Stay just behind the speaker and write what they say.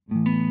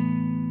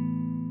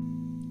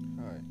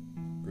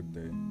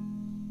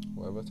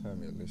whatever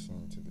time you're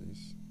listening to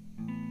this,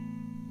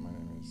 my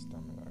name is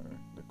Damilara.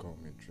 They call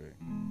me Trey.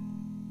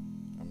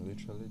 I'm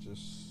literally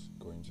just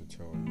going to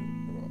tell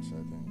you about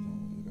certain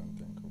things you